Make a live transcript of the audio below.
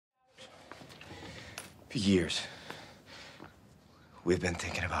For years, we've been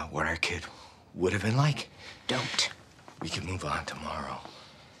thinking about what our kid would have been like. Don't. We can move on tomorrow.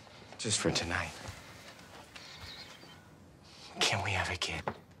 Just for tonight. Can we have a kid?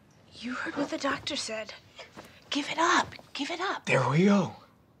 You heard what the doctor said. Give it up. Give it up. There we go.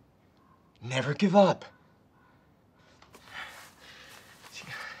 Never give up.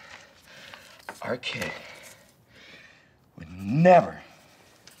 Our kid would never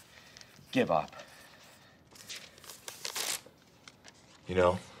give up. You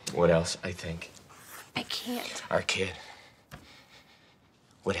know what else I think? I can't. Our kid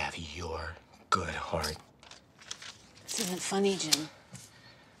would have your good heart. This isn't funny, Jim.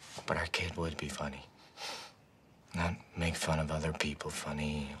 But our kid would be funny. Not make fun of other people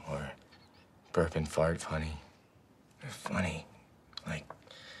funny or burp and fart funny. Funny, like...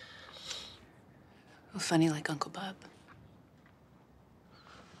 Well, funny like Uncle Bob.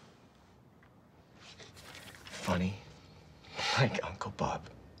 Funny like Uncle Bob.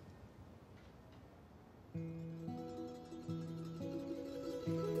 You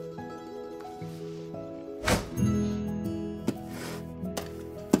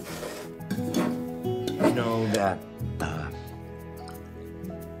know that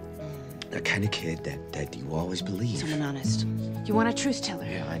kind of kid that you always believe. Someone honest. You want a truth teller?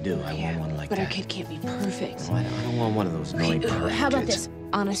 Yeah, I do. I want one like but that. But our kid can't be perfect. No, I don't want one of those annoying perfect How about kids. this?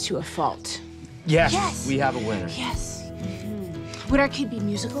 Honest to a fault. Yes, we have a winner. Yes. Would our kid be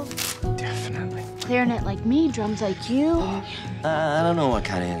musical? Definitely. Clarinet like me, drums like you. I don't know what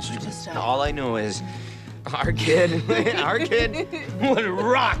kind of instrument. Just, all I know is our kid would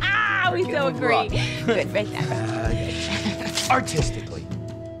rock. Ah, we so agree. Good, right there. Artistically.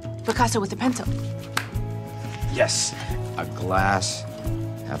 Picasso with a pencil. Yes, a glass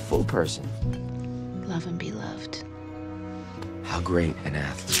half full person. Love and be loved. How great an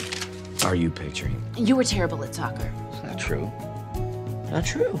athlete are you picturing? You were terrible at soccer. It's not true. Not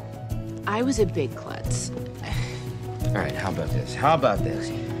true. I was a big klutz. All right, how about this? How about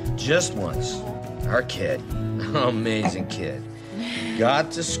this? Just once, our kid, amazing kid,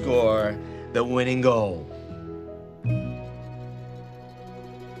 got to score the winning goal.